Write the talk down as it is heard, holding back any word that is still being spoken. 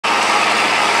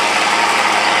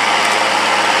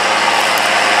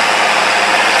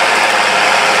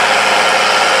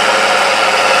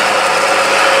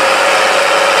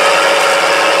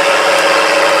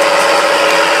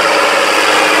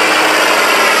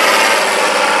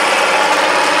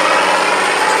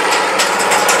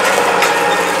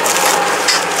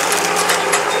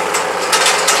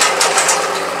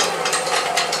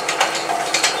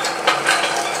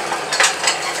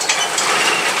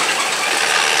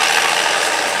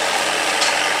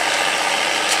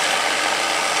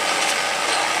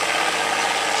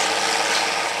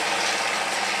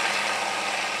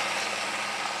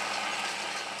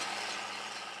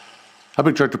Hi,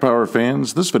 Big Tractor Power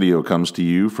fans. This video comes to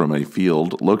you from a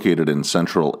field located in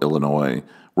central Illinois,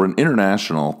 where an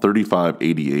International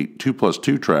 3588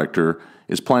 2+2 tractor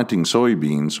is planting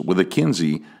soybeans with a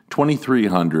KINZE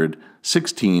 2300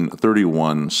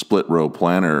 1631 split row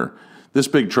planter. This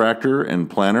big tractor and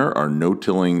planter are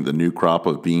no-tilling the new crop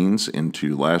of beans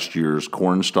into last year's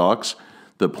corn stalks.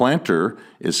 The planter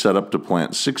is set up to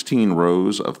plant 16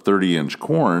 rows of 30-inch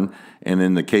corn, and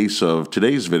in the case of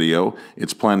today's video,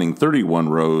 it's planting 31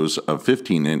 rows of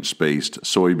 15-inch spaced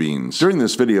soybeans. During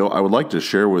this video, I would like to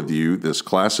share with you this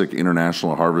classic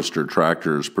International Harvester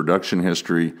tractor's production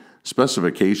history,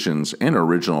 specifications, and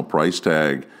original price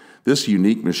tag. This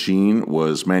unique machine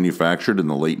was manufactured in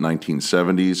the late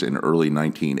 1970s and early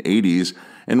 1980s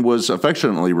and was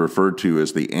affectionately referred to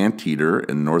as the Anteater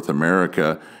in North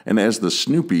America and as the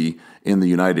Snoopy in the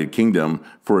United Kingdom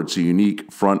for its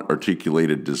unique front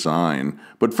articulated design.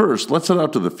 But first, let's head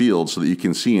out to the field so that you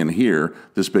can see and hear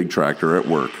this big tractor at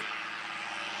work.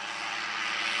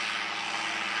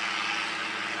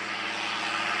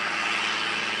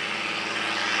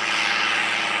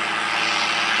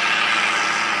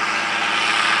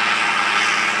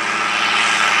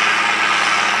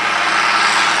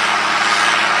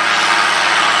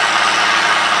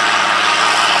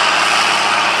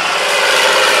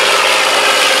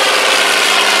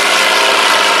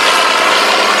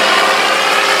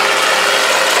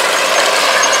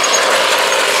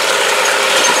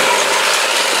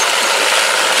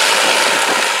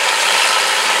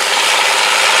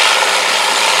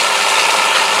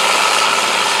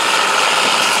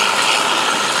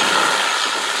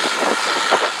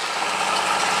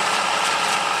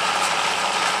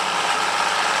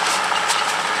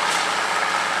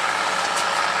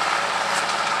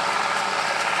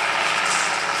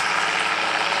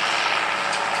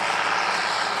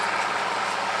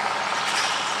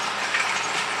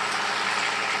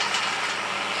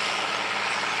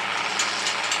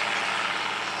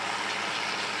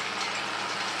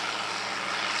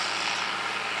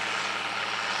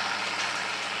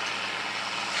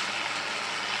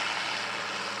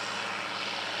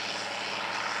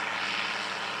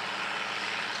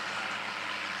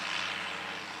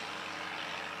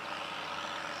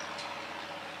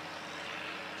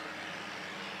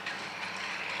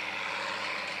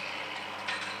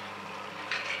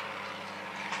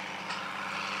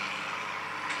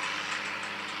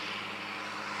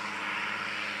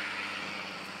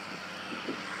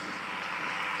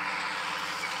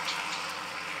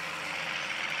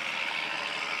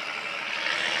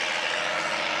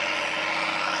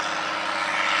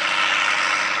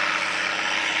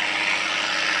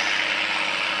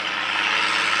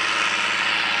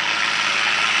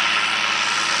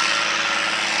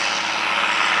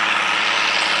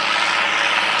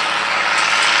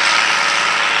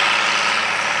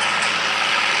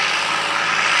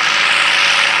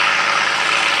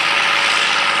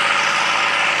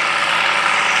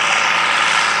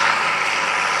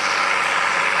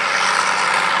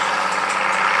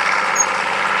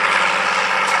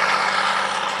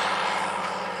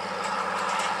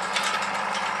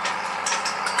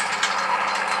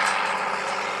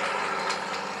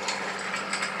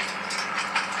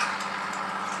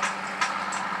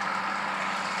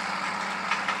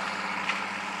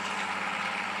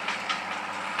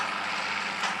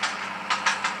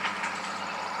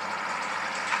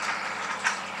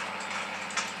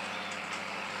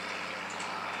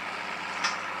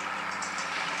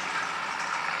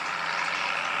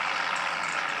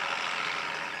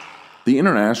 The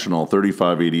International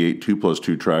 3588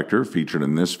 2+2 tractor featured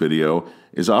in this video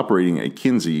is operating a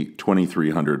KINZE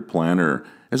 2300 planter.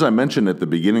 As I mentioned at the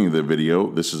beginning of the video,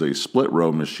 this is a split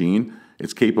row machine.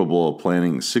 It's capable of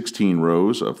planting 16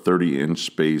 rows of 30-inch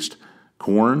spaced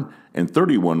corn and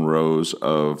 31 rows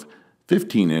of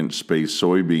 15-inch spaced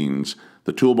soybeans.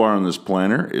 The toolbar on this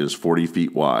planter is 40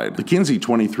 feet wide. The KINZE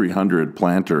 2300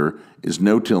 planter is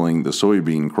no-tilling the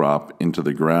soybean crop into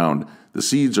the ground. The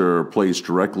seeds are placed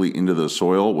directly into the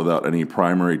soil without any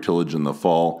primary tillage in the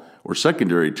fall or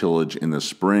secondary tillage in the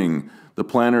spring. The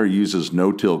planter uses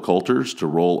no-till coulters to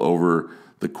roll over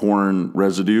the corn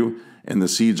residue, and the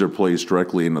seeds are placed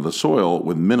directly into the soil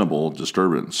with minimal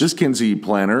disturbance. This KINZE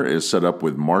planter is set up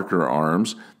with marker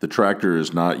arms. The tractor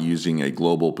is not using a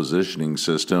global positioning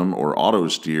system or auto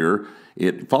steer.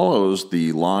 It follows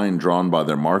the line drawn by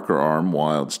the marker arm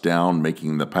while it's down,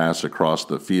 making the pass across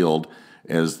the field.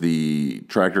 As the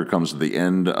tractor comes to the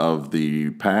end of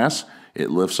the pass, it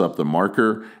lifts up the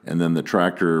marker, and then the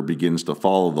tractor begins to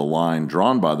follow the line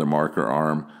drawn by the marker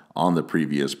arm on the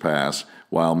previous pass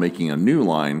while making a new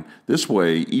line. This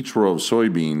way, each row of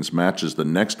soybeans matches the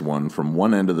next one from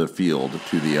one end of the field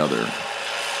to the other.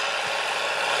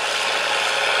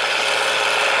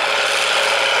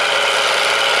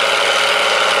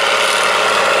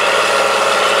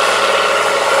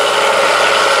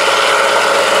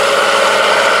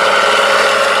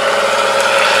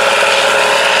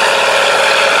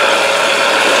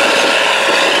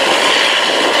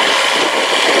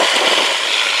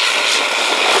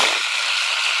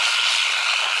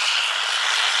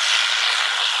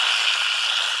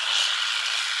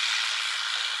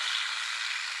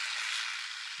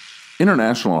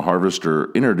 International Harvester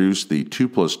introduced the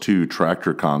 2+2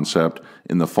 tractor concept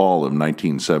in the fall of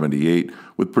 1978,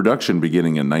 with production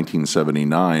beginning in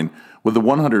 1979 with the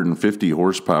 150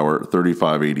 horsepower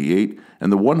 3588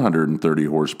 and the 130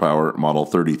 horsepower Model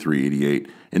 3388.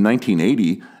 In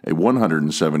 1980, a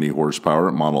 170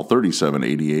 horsepower Model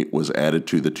 3788 was added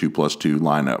to the 2+2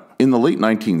 lineup. In the late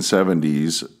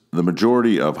 1970s, the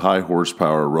majority of high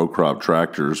horsepower row crop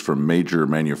tractors from major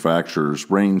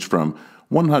manufacturers range from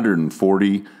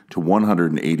 140 to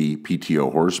 180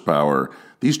 PTO horsepower.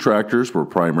 These tractors were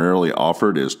primarily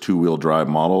offered as two-wheel drive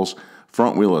models.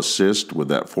 Front-wheel assist with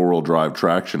that four-wheel drive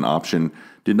traction option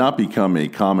did not become a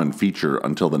common feature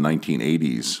until the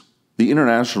 1980s. The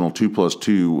International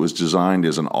 2+2 was designed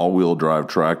as an all-wheel drive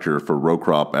tractor for row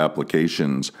crop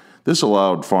applications. This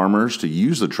allowed farmers to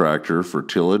use the tractor for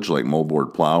tillage like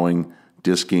moldboard plowing,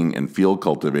 disking, and field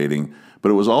cultivating, but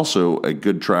it was also a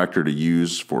good tractor to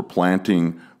use for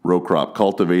planting, row crop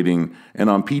cultivating,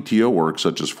 and on PTO work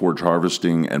such as forage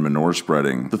harvesting and manure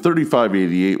spreading. The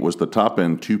 3588 was the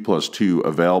top-end 2+2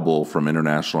 available from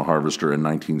International Harvester in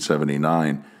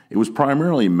 1979. It was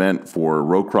primarily meant for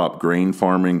row crop grain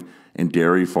farming and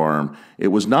dairy farm. It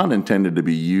was not intended to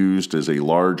be used as a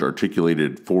large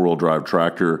articulated four-wheel drive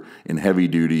tractor in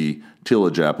heavy-duty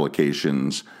tillage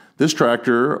applications. This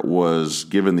tractor was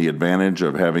given the advantage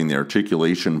of having the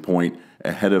articulation point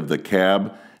ahead of the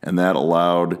cab, and that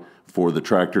allowed for the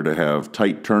tractor to have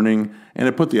tight turning, and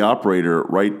it put the operator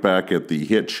right back at the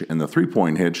hitch and the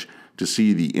three-point hitch to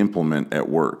see the implement at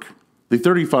work. The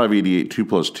 3588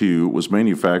 2+2 was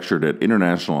manufactured at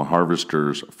International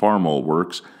Harvester's Farmall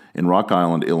Works in Rock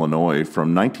Island, Illinois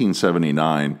from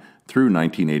 1979 through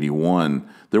 1981.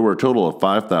 There were a total of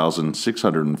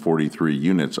 5,643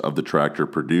 units of the tractor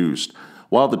produced.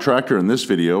 While the tractor in this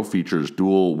video features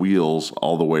dual wheels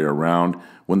all the way around,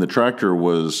 when the tractor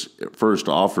was first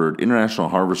offered, International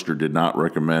Harvester did not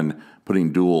recommend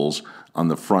putting duals on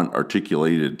the front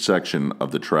articulated section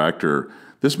of the tractor.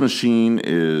 This machine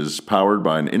is powered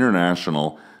by an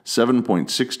International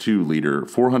 7.62 liter,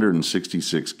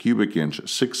 466 cubic inch,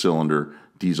 6-cylinder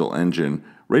diesel engine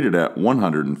rated at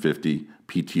 150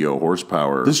 PTO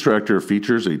horsepower. This tractor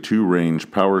features a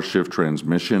 2-range power shift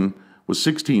transmission with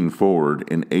 16 forward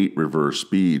and 8 reverse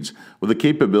speeds, with the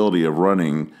capability of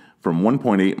running from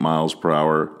 1.8 miles per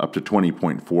hour up to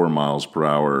 20.4 miles per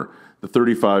hour. The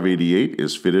 3588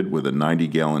 is fitted with a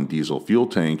 90-gallon diesel fuel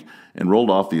tank and rolled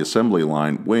off the assembly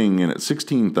line weighing in at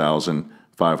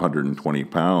 16,520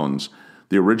 pounds.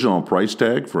 The original price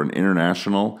tag for an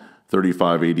International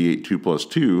 3588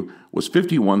 2+2 was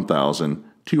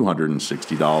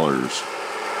 $51,260.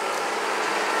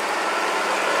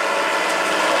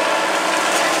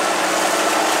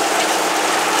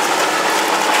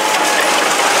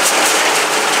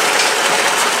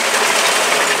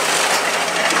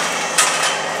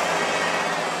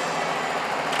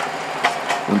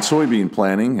 When soybean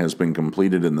planting has been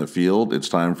completed in the field, it's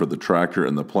time for the tractor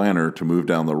and the planter to move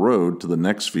down the road to the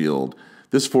next field.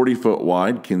 This 40-foot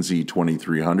wide KINZE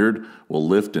 2300 will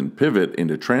lift and pivot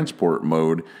into transport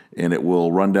mode, and it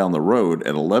will run down the road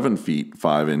at 11 feet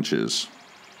 5 inches.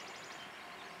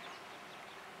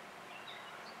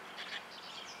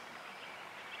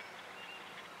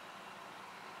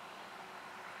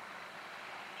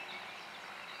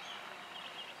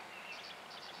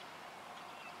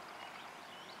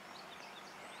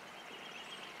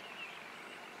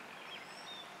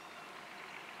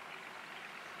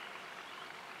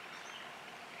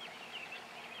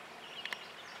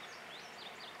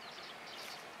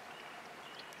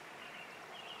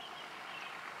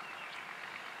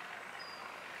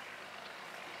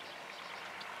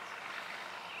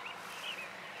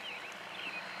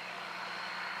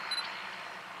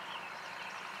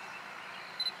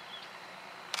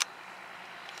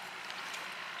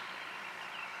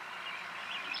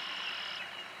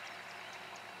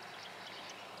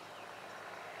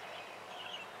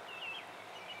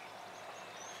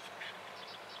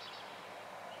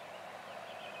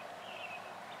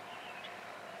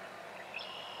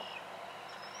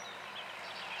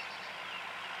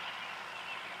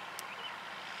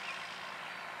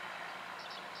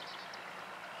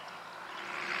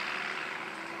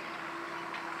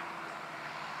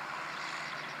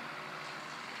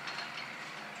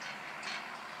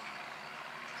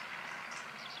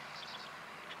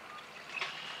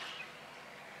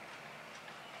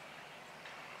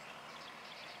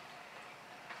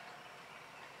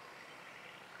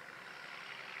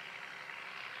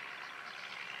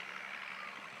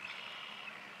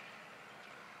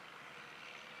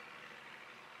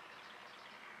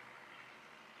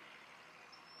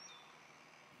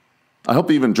 I hope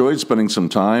you've enjoyed spending some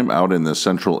time out in the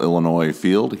central Illinois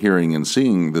field, hearing and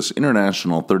seeing this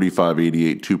International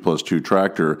 3588 2+2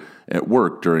 tractor at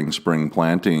work during spring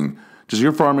planting. Does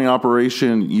your farming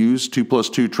operation use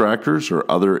 2+2 tractors or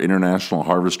other international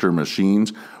harvester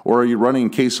machines, or are you running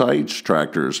Case IH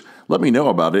tractors? Let me know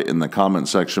about it in the comment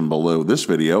section below this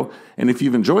video, and if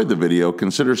you've enjoyed the video,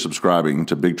 consider subscribing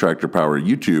to Big Tractor Power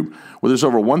YouTube, where there's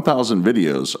over 1,000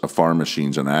 videos of farm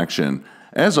machines in action.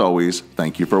 As always,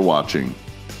 thank you for watching.